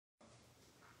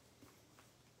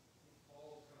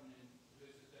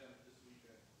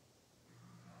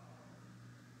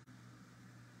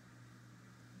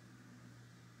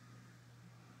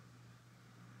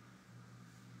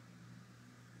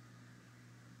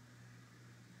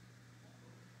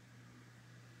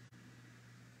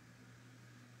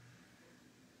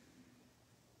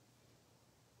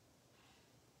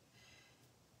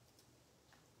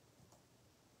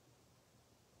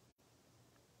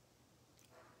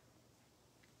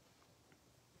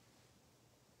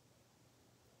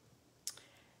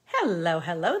Hello,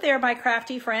 hello there, my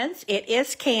crafty friends. It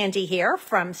is Candy here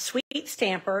from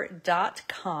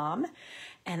sweetstamper.com,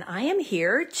 and I am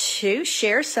here to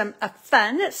share a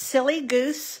fun Silly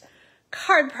Goose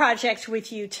card project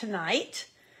with you tonight.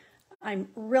 I'm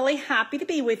really happy to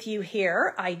be with you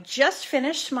here. I just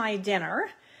finished my dinner,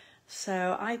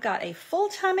 so I've got a full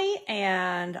tummy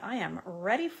and I am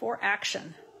ready for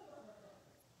action.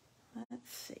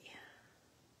 Let's see.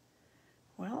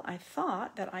 Well, I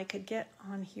thought that I could get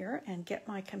on here and get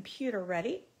my computer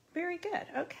ready. Very good.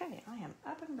 Okay, I am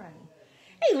up and running.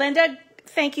 Hey, Linda,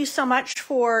 thank you so much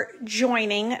for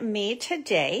joining me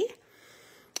today.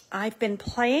 I've been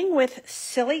playing with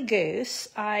Silly Goose.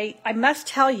 I must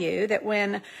tell you that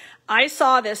when I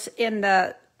saw this in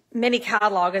the mini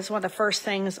catalog as one of the first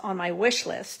things on my wish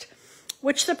list,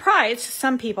 which surprised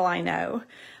some people I know,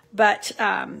 but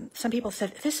some people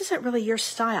said, this isn't really your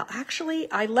style.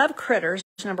 Actually, I love critters,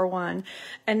 number one.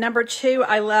 And number two,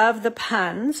 I love the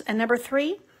puns. And number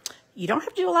three, you don't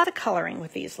have to do a lot of coloring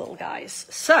with these little guys.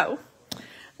 So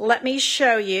let me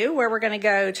show you where we're going to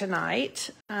go tonight.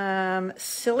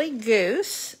 Silly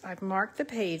Goose, I've marked the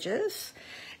pages,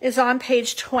 is on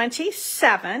page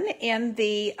 27 in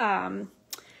the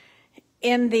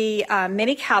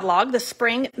mini catalog, the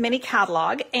spring mini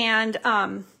catalog. And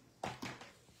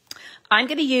I'm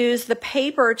going to use the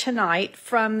paper tonight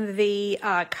from the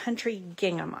Country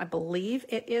Gingham, I believe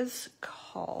it is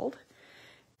called.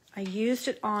 I used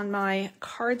it on my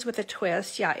Cards with a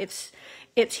Twist. Yeah, it's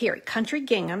here. Country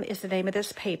Gingham is the name of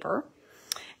this paper.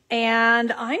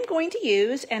 And I'm going to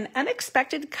use an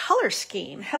unexpected color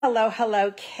scheme. Hello,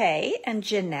 hello, Kay and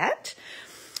Jeanette.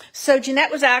 So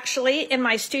Jeanette was actually in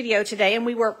my studio today, and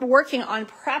we were working on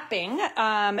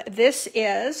prepping. This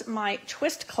is my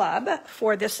twist club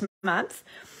for this month,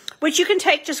 which you can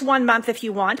take just 1 month if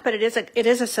you want, but it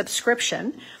is a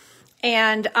subscription.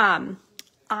 And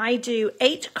I do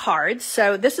 8 cards.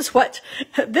 So this is what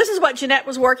Jeanette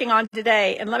was working on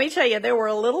today. And let me tell you, there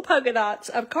were little polka dots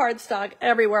of cardstock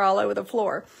everywhere all over the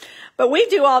floor. But we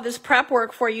do all this prep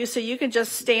work for you so you can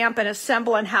just stamp and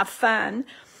assemble and have fun.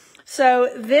 So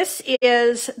this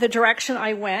is the direction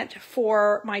I went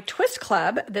for my twist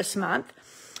club this month.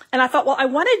 And I thought, well, I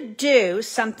want to do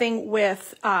something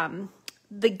with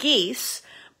the geese,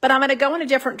 but I'm going to go in a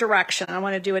different direction. I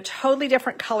want to do a totally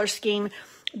different color scheme.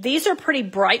 These are pretty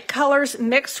bright colors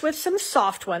mixed with some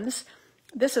soft ones.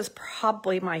 This is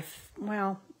probably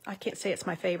well, I can't say it's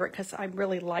my favorite because I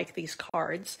really like these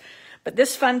cards. But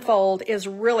this fun fold is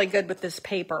really good with this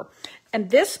paper. And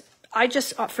this,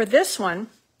 for this one,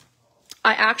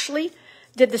 I actually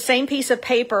did the same piece of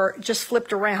paper, just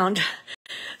flipped around.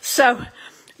 So,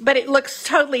 but it looks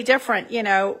totally different, you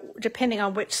know, depending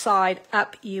on which side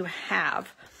up you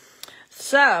have.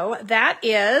 So that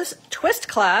is Twist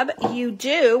Club.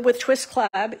 With Twist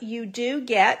Club, you do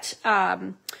get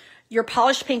your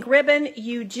polished pink ribbon.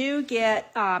 You do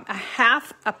get a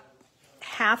half a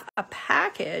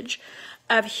package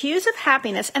of Hues of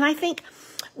Happiness. And I think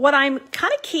what I'm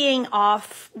kind of keying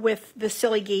off with the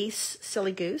Silly Goose,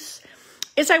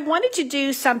 is I wanted to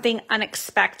do something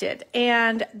unexpected.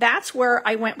 And that's where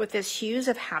I went with this Hues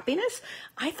of Happiness.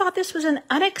 I thought this was an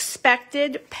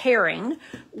unexpected pairing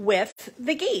with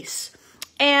the geese.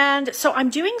 And so I'm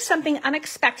doing something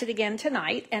unexpected again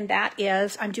tonight. And that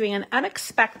is, I'm doing an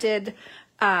unexpected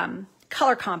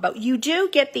color combo. You do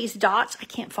get these dots. I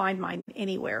can't find mine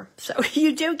anywhere. So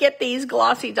you do get these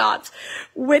glossy dots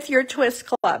with your Twist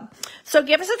Club. So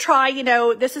give us a try. You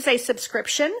know, this is a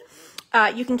subscription.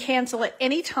 You can cancel it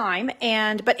anytime.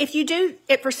 But if you do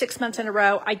it for 6 months in a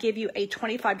row, I give you a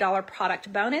 $25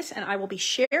 product bonus, and I will be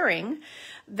sharing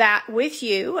that with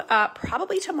you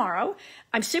probably tomorrow.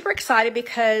 I'm super excited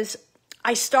because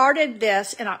I started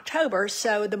this in October.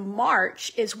 So the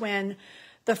March is when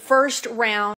the first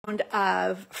round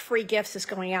of free gifts is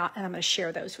going out, and I'm going to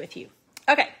share those with you.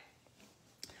 Okay,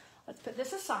 let's put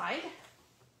this aside,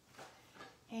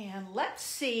 and let's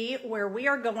see where we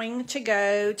are going to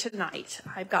go tonight.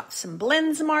 I've got some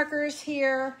blends markers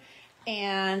here,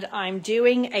 and I'm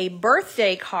doing a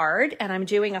birthday card, and I'm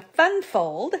doing a fun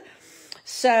fold.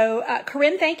 So,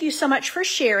 Corinne, thank you so much for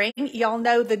sharing. Y'all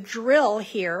know the drill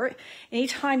here.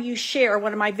 Anytime you share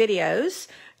one of my videos,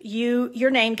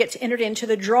 your name gets entered into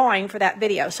the drawing for that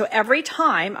video. So every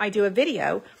time I do a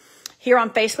video here on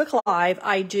Facebook Live,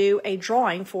 I do a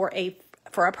drawing for a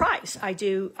prize. I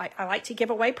like to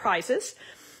give away prizes,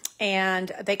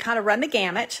 and they kind of run the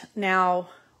gamut. Now,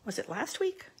 was it last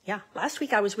week? Yeah, last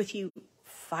week I was with you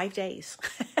 5 days.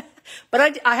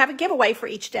 But I have a giveaway for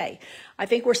each day. I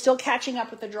think we're still catching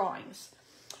up with the drawings.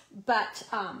 But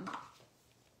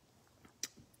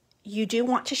you do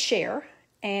want to share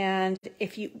And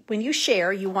when you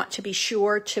share, you want to be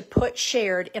sure to put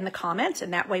shared in the comments,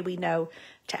 and that way we know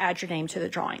to add your name to the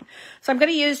drawing. So I'm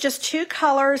going to use just 2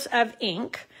 colors of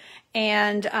ink,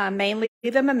 and mainly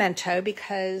the Memento,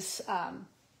 because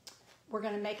we're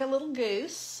going to make a little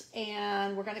goose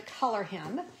and we're going to color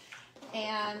him.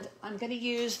 And I'm going to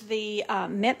use the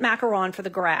mint macaron for the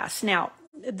grass. Now,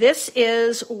 this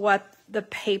is what the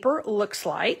paper looks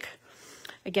like.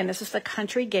 Again, this is the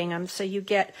country gingham. So you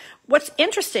get, what's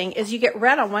interesting is you get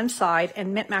red on one side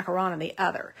and mint macaron on the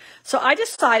other. So I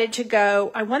decided to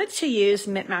go, I wanted to use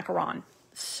mint macaron.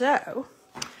 So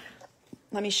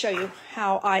let me show you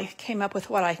how I came up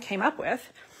with what I came up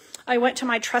with. I went to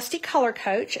my trusty color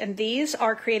coach, and these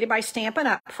are created by Stampin'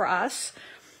 Up! For us.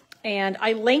 And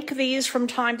I link these from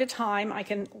time to time. I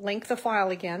can link the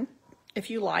file again if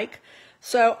you like.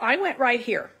 So I went right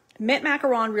here. Mint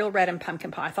macaron, real red, and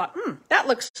pumpkin pie. I thought, that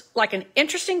looks like an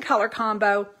interesting color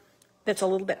combo that's a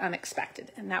little bit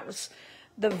unexpected. And that was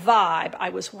the vibe I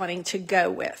was wanting to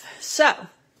go with. So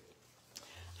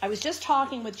I was just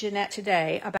talking with Jeanette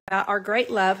today about our great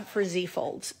love for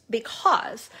Z-folds,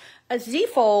 because a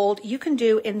Z-fold you can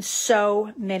do in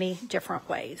so many different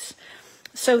ways.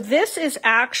 So this is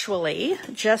actually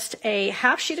just a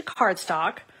half sheet of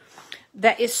cardstock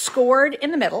that is scored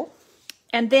in the middle.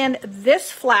 And then this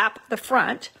flap, the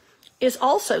front, is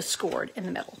also scored in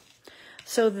the middle.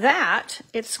 So that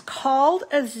it's called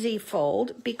a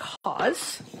Z-fold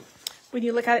because when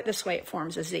you look at it this way, it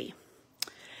forms a Z.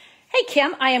 Hey,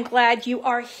 Kim, I am glad you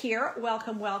are here.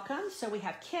 Welcome, welcome. So we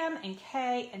have Kim and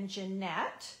Kay and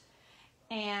Jeanette,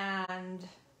 and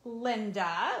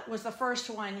Linda was the first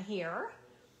one here.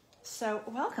 So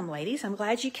welcome, ladies. I'm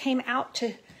glad you came out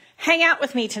to hang out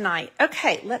with me tonight.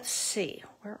 Okay, let's see.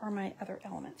 Where are my other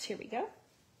elements? Here we go.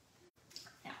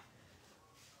 Now,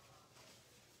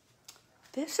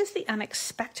 this is the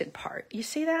unexpected part. You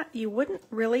see that? You wouldn't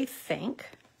really think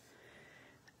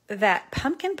that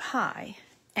pumpkin pie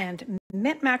and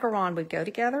mint macaron would go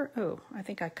together. Oh, I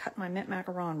think I cut my mint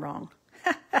macaron wrong.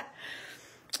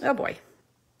 Oh boy,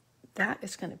 that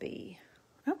is going to be...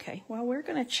 Okay, well, we're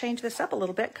going to change this up a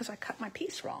little bit because I cut my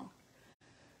piece wrong.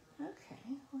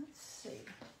 Okay, let's see.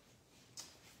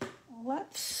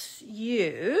 Let's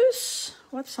use,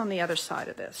 what's on the other side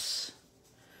of this?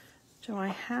 Do I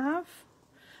have,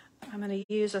 I'm going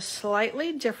to use a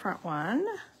slightly different one.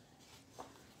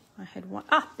 I had one,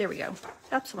 there we go.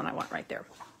 That's the one I want right there.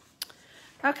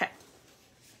 Okay.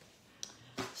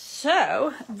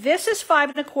 So this is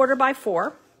 5 1/4 by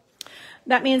 4.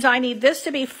 That means I need this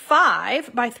to be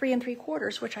 5 by 3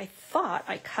 3/4, which I thought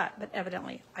I cut, but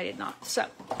evidently I did not. So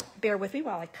bear with me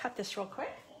while I cut this real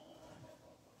quick.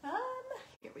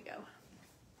 Here we go.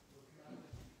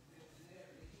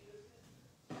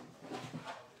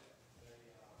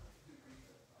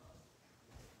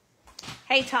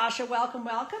 Hey, Tasha, welcome,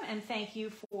 welcome, and thank you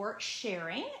for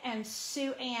sharing. And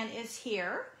Sue Ann is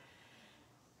here.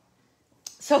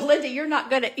 So Linda, you're not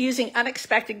good at using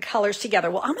unexpected colors together.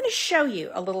 Well, I'm going to show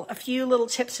you a few little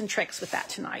tips and tricks with that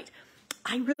tonight.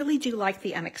 I really do like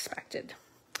the unexpected.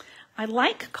 I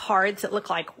like cards that look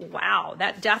like, wow,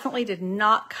 that definitely did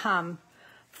not come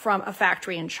from a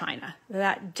factory in China.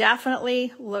 That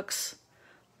definitely looks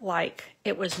like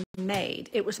it was made.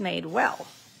 It was made well,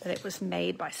 that it was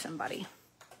made by somebody.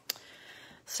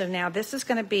 So now this is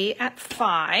going to be at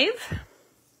 5,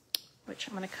 which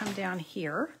I'm going to come down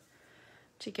here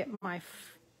to get my,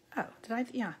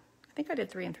 yeah, I think I did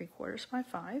 3 3/4 by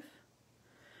 5.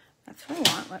 That's what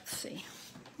I want. Let's see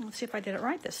if I did it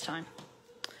right this time.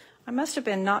 I must have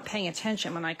been not paying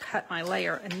attention when I cut my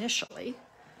layer initially,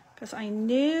 because I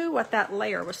knew what that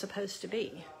layer was supposed to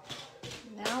be.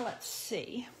 Now let's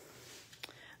see.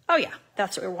 Oh yeah,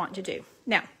 that's what we're wanting to do.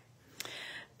 Now,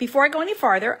 before I go any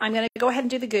farther, I'm going to go ahead and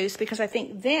do the goose, because I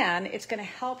think then it's going to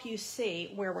help you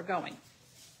see where we're going.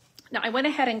 Now, I went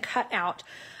ahead and cut out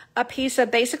a piece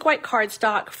of basic white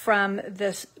cardstock from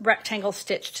this rectangle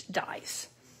stitched dies.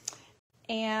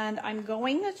 And I'm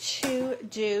going to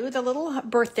do the little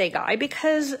birthday guy,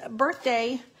 because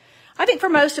birthday, I think for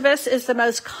most of us, is the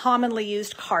most commonly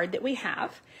used card that we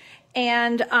have.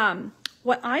 And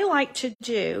what I like to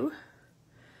do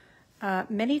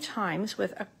many times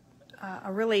with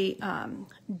a really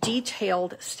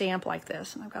detailed stamp like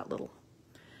this, and I've got little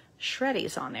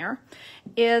shreddies on there,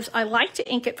 is I like to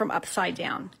ink it from upside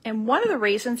down. And one of the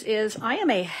reasons is I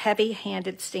am a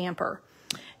heavy-handed stamper,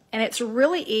 and it's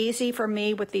really easy for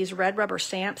me with these red rubber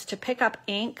stamps to pick up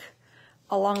ink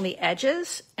along the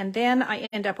edges, and then I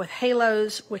end up with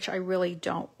halos, which I really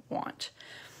don't want.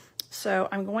 So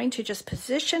I'm going to just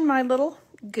position my little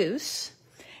goose,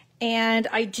 And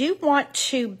I do want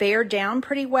to bear down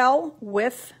pretty well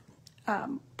with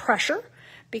pressure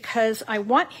because I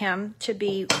want him to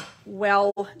be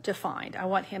well defined. I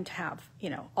want him to have, you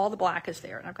know, all the black is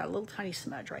there. And I've got a little tiny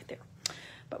smudge right there.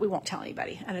 But we won't tell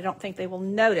anybody. And I don't think they will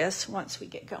notice once we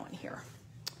get going here.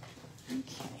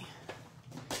 Okay.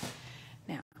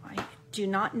 Now, I do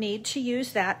not need to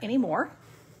use that anymore.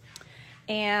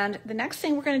 And the next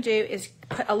thing we're going to do is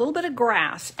put a little bit of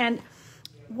grass. And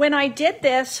when I did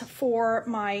this for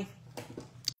my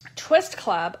Twist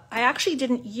Club, I actually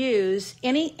didn't use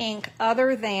any ink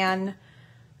other than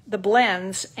the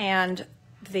blends and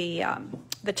the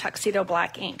tuxedo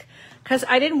black ink, because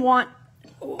I didn't want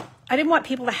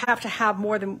people to have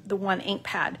more than the one ink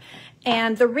pad.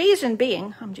 And the reason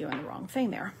being, I'm doing the wrong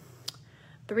thing there.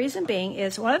 The reason being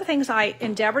is one of the things I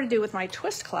endeavor to do with my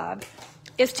Twist Club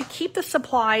is to keep the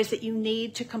supplies that you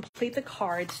need to complete the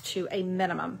cards to a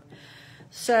minimum.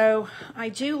 So I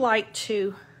do like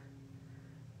to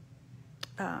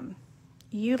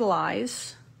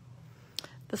utilize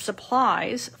the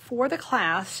supplies for the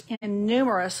class in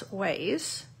numerous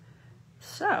ways.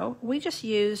 So we just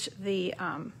used the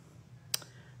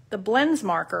blends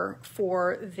marker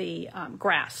for the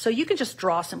grass. So you can just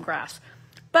draw some grass.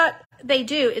 But they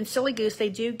do, in Silly Goose, they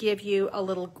do give you a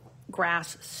little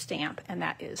grass stamp, and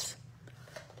that is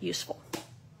useful.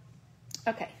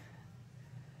 Okay.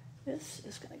 This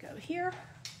is going to go here.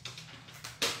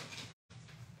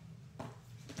 I'm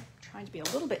trying to be a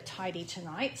little bit tidy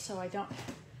tonight so it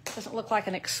doesn't look like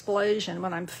an explosion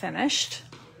when I'm finished.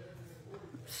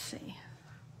 Let's see.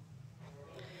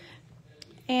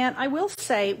 And I will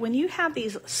say, when you have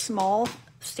these small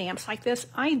stamps like this,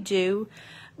 I do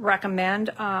recommend,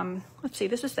 let's see,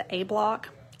 this is the A block.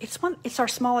 It's our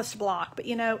smallest block, but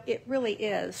you know, it really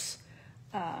is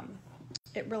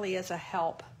a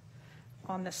help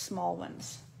on the small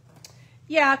ones.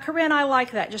 Yeah, Corinne, I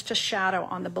like that, just a shadow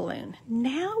on the balloon.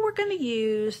 Now we're going to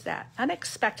use that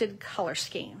unexpected color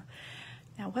scheme.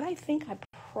 Now what I think I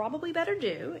probably better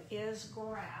do is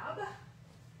grab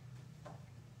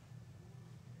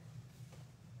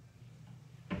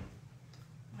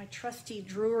my trusty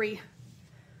Drury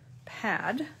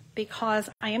pad, because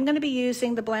I am going to be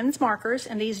using the blends markers,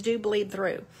 and these do bleed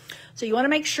through. So you want to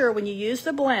make sure when you use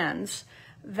the blends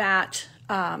that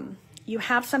you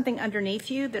have something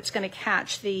underneath you that's going to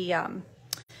catch the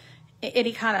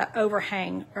any kind of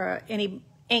overhang or any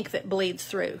ink that bleeds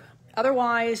through.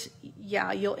 Otherwise,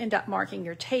 yeah, you'll end up marking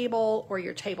your table or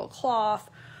your tablecloth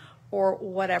or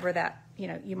whatever that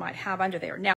you might have under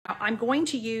there. Now I'm going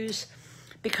to use,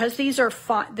 because these are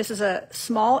this is a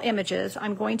small images,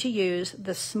 I'm going to use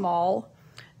the small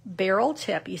barrel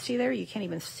tip. You see there? You can't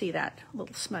even see that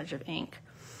little smudge of ink.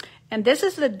 And this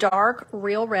is the dark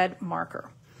Real Red marker.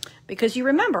 Because you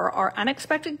remember, our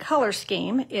unexpected color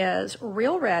scheme is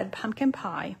Real Red, Pumpkin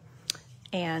Pie,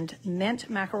 and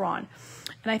Mint Macaron.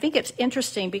 And I think it's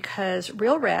interesting because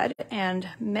Real Red and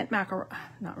Mint Macaron,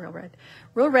 not Real Red,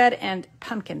 Real Red and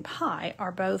Pumpkin Pie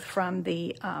are both from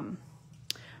the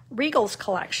Regal's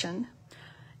collection,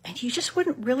 and you just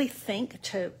wouldn't really think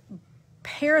to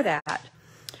pair that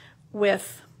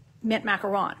with Mint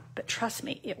Macaron, but trust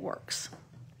me, it works.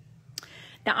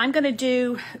 Now I'm going to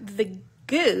do the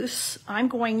Goose. I'm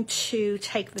going to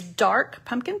take the dark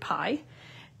Pumpkin Pie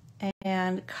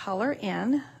and color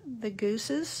in the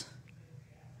Goose's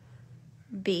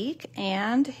beak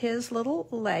and his little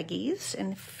leggies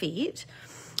and feet.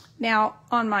 Now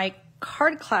on my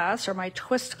card class or my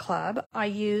Twist Club, I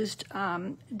used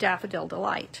Daffodil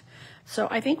Delight. So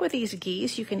I think with these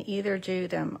geese, you can either do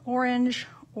them orange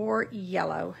or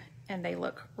yellow, and they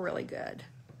look really good.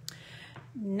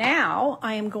 Now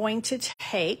I am going to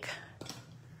take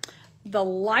the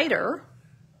lighter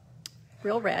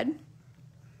Real Red,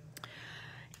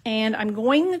 and I'm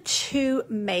going to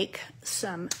make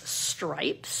some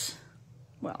stripes.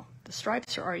 Well, the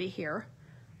stripes are already here.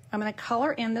 I'm going to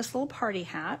color in this little party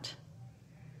hat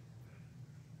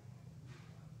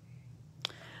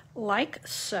like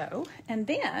so, and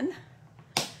then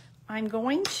I'm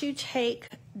going to take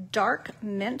dark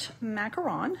Mint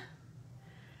Macaron,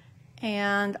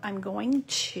 and I'm going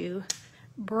to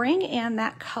bring in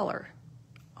that color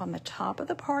on the top of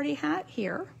the party hat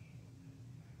here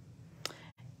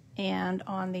and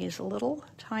on these little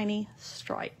tiny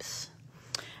stripes.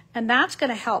 And that's going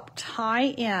to help tie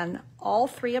in all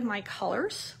three of my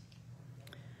colors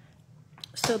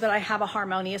so that I have a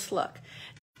harmonious look.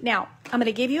 Now, I'm going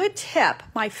to give you a tip.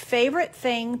 My favorite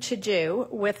thing to do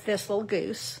with this little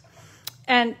goose,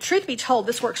 and truth be told,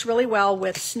 this works really well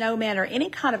with snowmen or any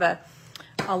kind of a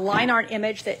line art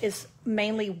image that is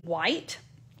mainly white,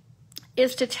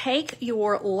 is to take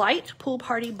your light Pool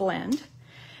Party blend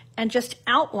and just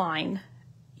outline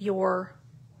your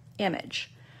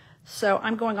image. So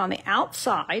I'm going on the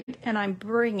outside and I'm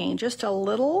bringing just a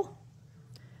little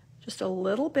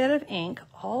bit of ink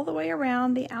all the way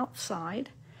around the outside.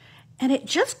 And it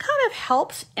just kind of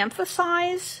helps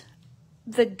emphasize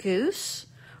the goose.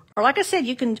 Or like I said,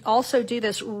 you can also do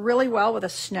this really well with a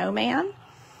snowman,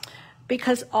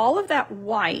 because all of that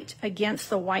white against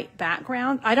the white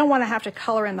background, I don't want to have to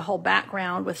color in the whole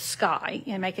background with sky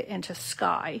and make it into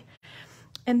sky.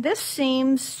 And this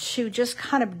seems to just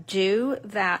kind of do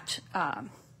that,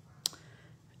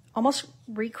 almost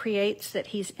recreates that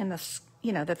he's in the,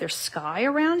 you know, that there's sky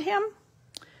around him,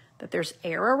 that there's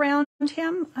air around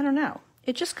him. I don't know.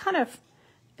 It just kind of,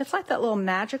 it's like that little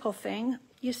magical thing.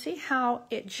 You see how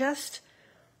it just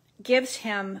gives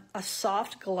him a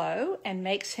soft glow and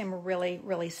makes him really,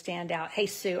 really stand out. Hey,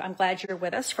 Sue, I'm glad you're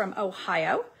with us from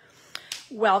Ohio.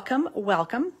 Welcome,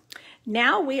 welcome.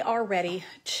 Now we are ready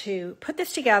to put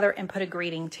this together and put a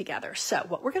greeting together. So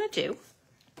what we're going to do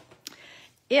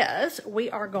is we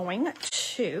are going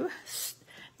to,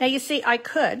 now you see I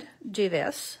could do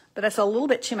this, but that's a little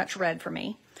bit too much red for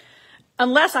me.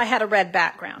 Unless I had a red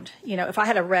background. You know, if I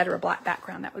had a red or a black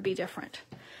background, that would be different.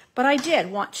 But I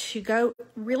did want to go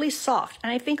really soft.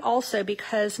 And I think also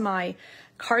because my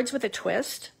Cards with a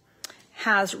Twist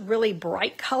has really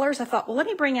bright colors, I thought, well, let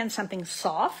me bring in something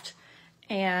soft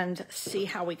and see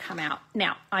how we come out.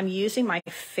 Now, I'm using my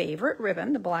favorite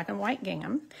ribbon, the black and white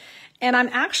gingham, and I'm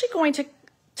actually going to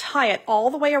tie it all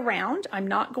the way around. I'm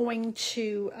not going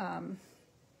to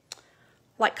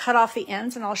like cut off the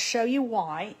ends, and I'll show you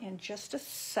why in just a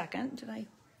second. I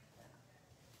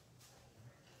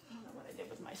don't know what I did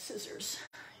with my scissors.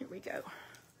 Here we go.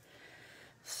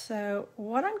 So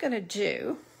what I'm going to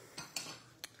do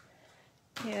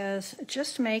is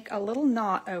just make a little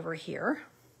knot over here.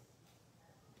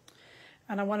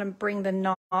 And I want to bring the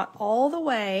knot all the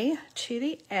way to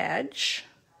the edge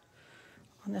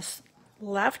on this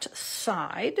left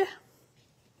side.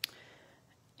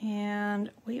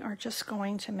 And we are just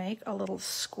going to make a little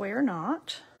square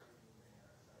knot.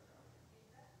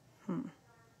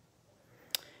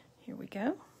 Here we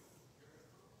go.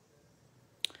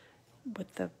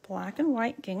 With the black and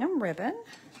white gingham ribbon.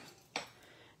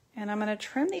 And I'm going to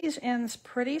trim these ends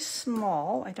pretty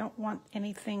small. I don't want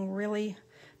anything really,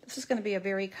 this is going to be a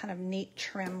very kind of neat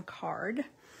trim card.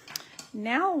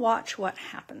 Now watch what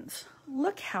happens.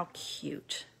 Look how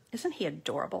cute. Isn't he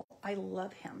adorable? I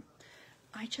love him.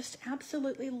 I just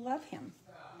absolutely love him.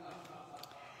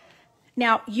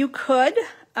 Now you could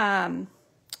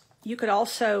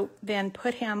also then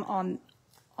put him on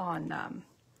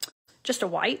just a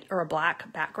white or a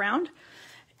black background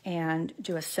and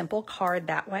do a simple card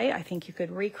that way. I think you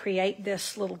could recreate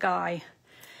this little guy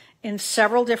in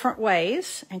several different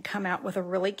ways and come out with a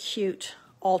really cute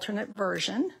alternate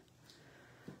version.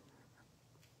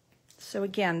 So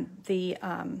again, the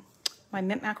my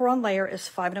mint macaron layer is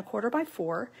 5 1/4 by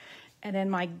 4, and then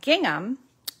my gingham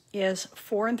is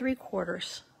 4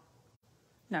 3/4.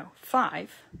 No,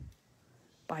 5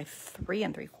 by 3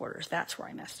 3/4. That's where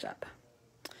I messed up.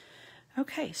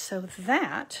 Okay, so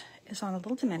that is on a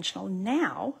little dimensional.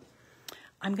 Now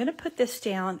I'm going to put this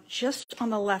down just on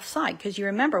the left side, because you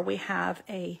remember we have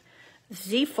a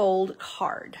Z-fold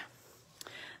card.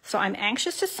 So I'm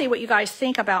anxious to see what you guys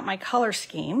think about my color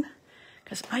scheme,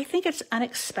 because I think it's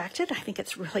unexpected. I think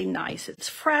it's really nice. It's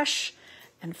fresh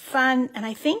and fun. And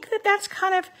I think that that's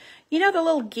kind of, you know, the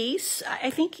little geese. I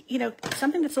think, you know,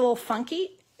 something that's a little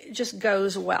funky just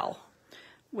goes well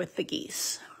with the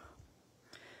geese.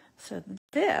 So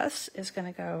this is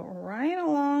going to go right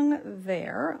along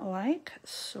there like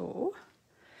so.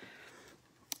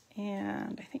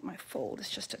 And I think my fold is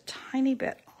just a tiny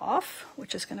bit off,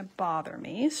 which is going to bother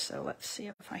me. So let's see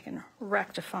if I can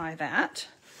rectify that.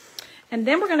 And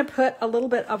then we're going to put a little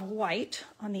bit of white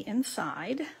on the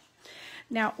inside.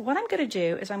 Now, what I'm going to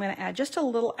do is I'm going to add just a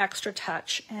little extra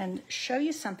touch and show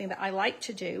you something that I like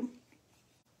to do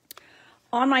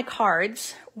on my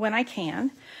cards when I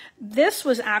can. This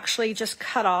was actually just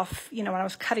cut off, you know, when I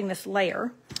was cutting this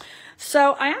layer.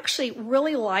 So I actually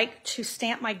really like to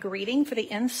stamp my greeting for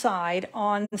the inside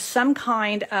on some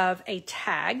kind of a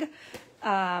tag.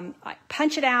 I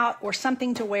punch it out or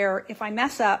something to where if I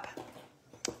mess up,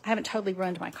 I haven't totally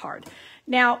ruined my card.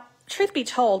 Now, truth be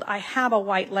told, I have a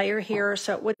white layer here,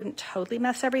 so it wouldn't totally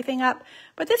mess everything up,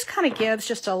 but this kind of gives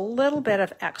just a little bit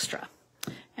of extra.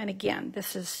 And again,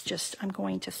 this is just, I'm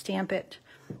going to stamp it,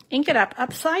 ink it up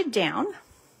upside down,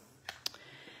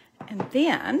 and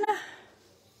then,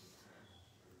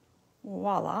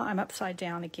 voila, I'm upside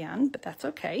down again, but that's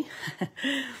okay.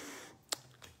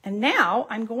 And now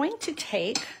I'm going to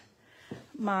take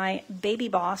my Baby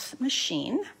Boss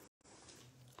machine.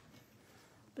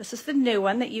 This is the new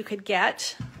one that you could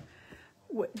get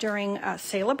during a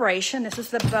celebration. This is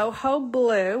the Boho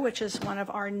Blue, which is one of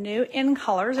our new in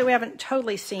colors that we haven't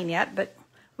totally seen yet, but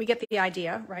we get the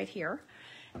idea right here.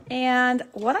 And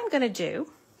what I'm going to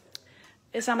do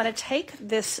is I'm going to take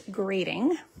this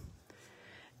greeting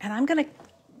and I'm going to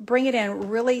bring it in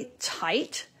really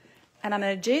tight. And I'm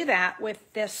going to do that with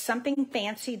this Something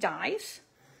Fancy dies.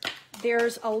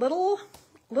 There's a little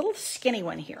skinny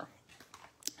one here,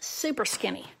 super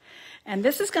skinny. And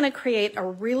this is going to create a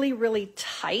really, really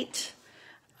tight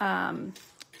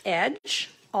edge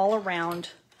all around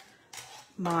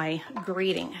my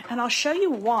greeting. And I'll show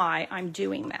you why I'm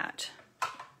doing that.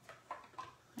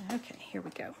 Okay, here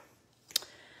we go.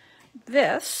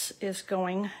 This is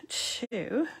going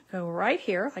to go right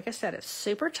here. Like I said, it's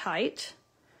super tight,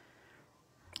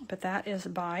 but that is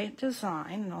by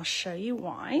design, and I'll show you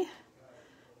why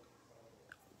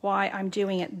I'm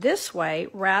doing it this way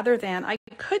rather than I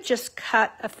could just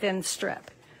cut a thin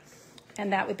strip,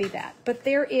 and that would be that. But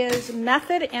there is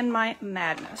method in my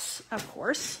madness, of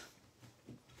course.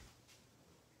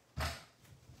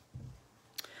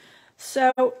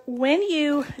 So when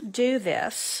you do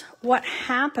this, what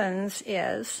happens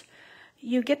is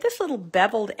you get this little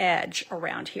beveled edge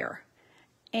around here,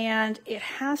 and it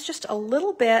has just a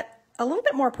little bit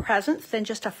more presence than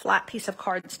just a flat piece of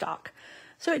cardstock.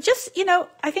 So it just, you know,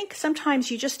 I think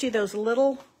sometimes you just do those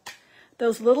little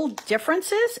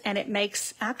differences, and it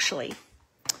makes actually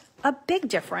a big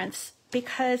difference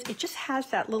because it just has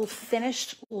that little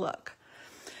finished look.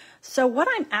 So what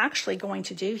I'm actually going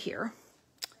to do here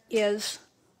is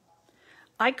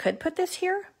I could put this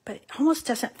here, but it almost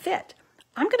doesn't fit.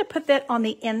 I'm going to put that on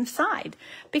the inside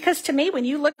because to me, when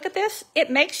you look at this, it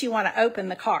makes you want to open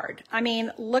the card. I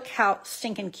mean, look how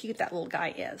stinking cute that little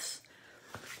guy is.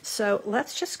 So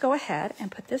let's just go ahead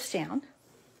and put this down.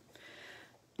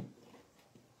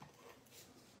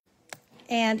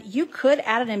 And you could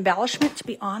add an embellishment. To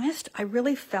be honest, I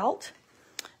really felt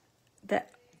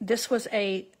that this was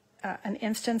an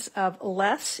instance of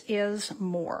less is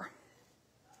more.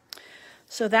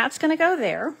 So that's going to go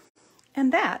there,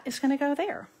 and that is going to go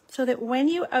there, so that when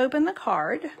you open the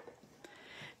card,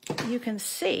 you can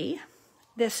see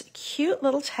this cute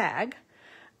little tag.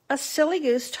 A silly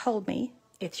goose told me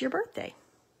it's your birthday.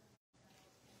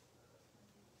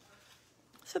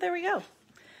 So there we go.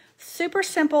 Super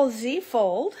simple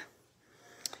Z-fold.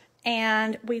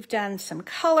 And we've done some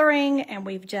coloring, and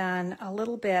we've done a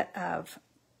little bit of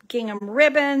gingham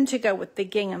ribbon to go with the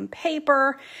gingham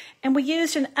paper. And we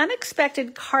used an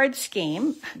unexpected color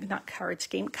scheme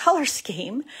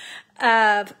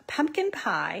of pumpkin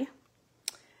pie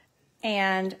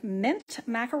and mint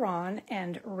macaron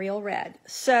and real red.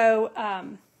 So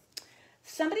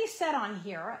somebody said on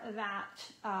here that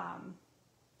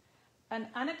an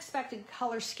unexpected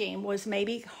color scheme was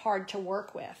maybe hard to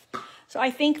work with. So I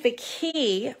think the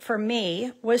key for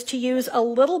me was to use a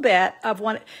little bit of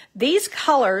these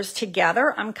colors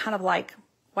together. I'm kind of like,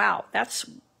 wow, that's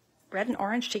red and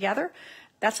orange together.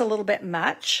 That's a little bit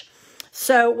much.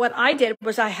 So what I did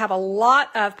was I have a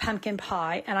lot of pumpkin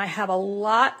pie and I have a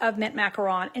lot of mint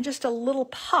macaron and just a little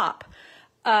pop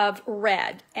of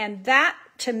red. And that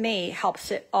to me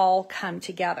helps it all come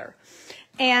together.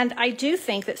 And I do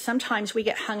think that sometimes we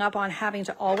get hung up on having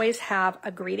to always have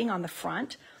a greeting on the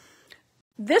front.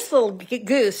 This little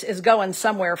goose is going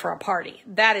somewhere for a party.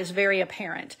 That is very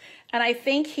apparent. And I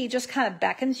think he just kind of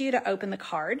beckons you to open the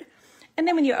card. And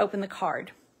then when you open the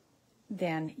card,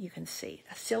 then you can see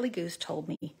a silly goose told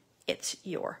me it's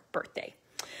your birthday.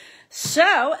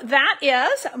 So that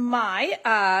is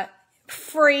my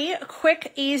free,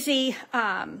 quick, easy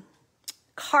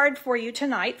card for you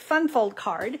tonight, fun fold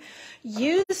card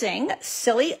using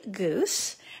Silly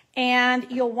Goose. And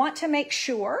you'll want to make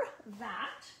sure that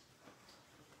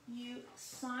you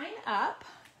sign up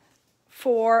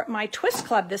for my Twist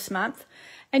Club this month.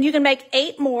 And you can make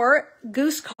 8 more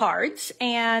Goose cards.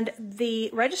 And the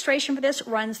registration for this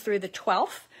runs through the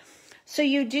 12th. So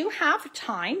you do have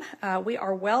time. We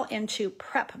are well into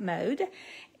prep mode.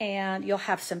 And you'll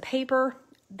have some paper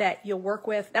that you'll work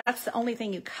with. That's the only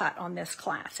thing you cut on this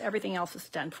class. Everything else is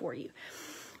done for you.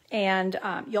 And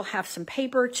you'll have some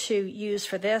paper to use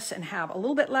for this and have a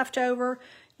little bit left over.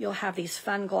 You'll have these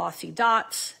fun glossy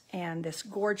dots and this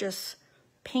gorgeous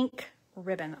pink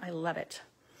ribbon. I love it.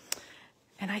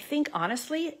 And I think,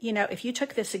 honestly, you know, if you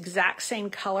took this exact same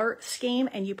color scheme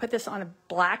and you put this on a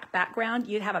black background,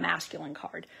 you'd have a masculine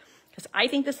card. Because I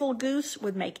think this little goose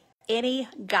would make any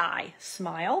guy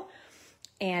smile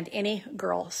and any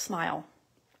girl smile.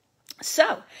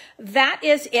 So that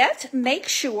is it. Make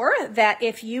sure that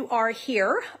if you are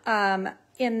here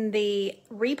in the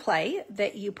replay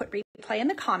that you put replay in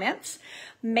the comments.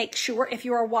 Make sure if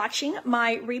you are watching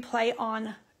my replay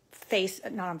on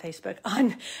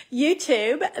on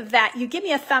YouTube, that you give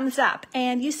me a thumbs up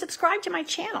and you subscribe to my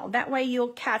channel. That way you'll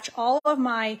catch all of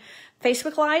my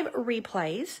Facebook Live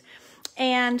replays.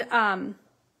 And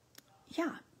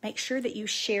yeah, make sure that you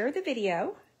share the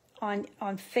video on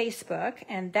Facebook,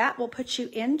 and that will put you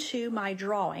into my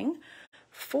drawing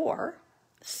for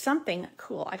something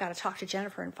cool. I got to talk to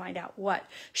Jennifer and find out what.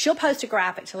 She'll post a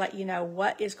graphic to let you know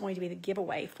what is going to be the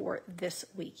giveaway for this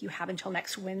week. You have until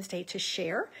next Wednesday to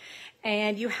share,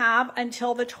 and you have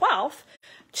until the 12th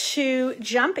to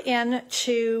jump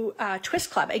into Twist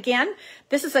Club. Again,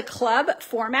 this is a club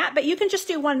format, but you can just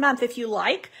do 1 month if you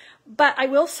like. But I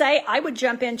will say I would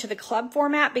jump into the club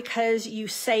format because you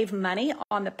save money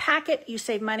on the packet. You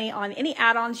save money on any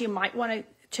add-ons you might want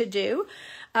to do.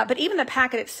 But even the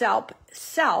packet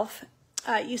itself,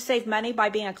 you save money by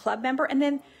being a club member. And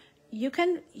then you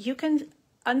can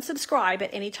unsubscribe at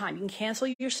any time. You can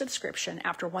cancel your subscription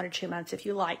after 1 or 2 months if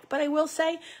you like. But I will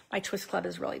say my Twist Club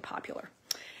is really popular.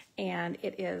 And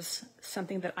it is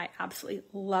something that I absolutely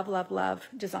love, love, love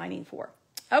designing for.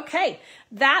 Okay,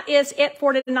 that is it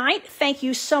for tonight. Thank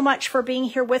you so much for being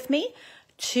here with me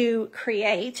to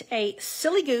create a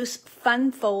Silly Goose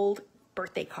Fun Fold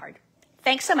birthday card.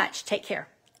 Thanks so much. Take care,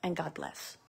 and God bless.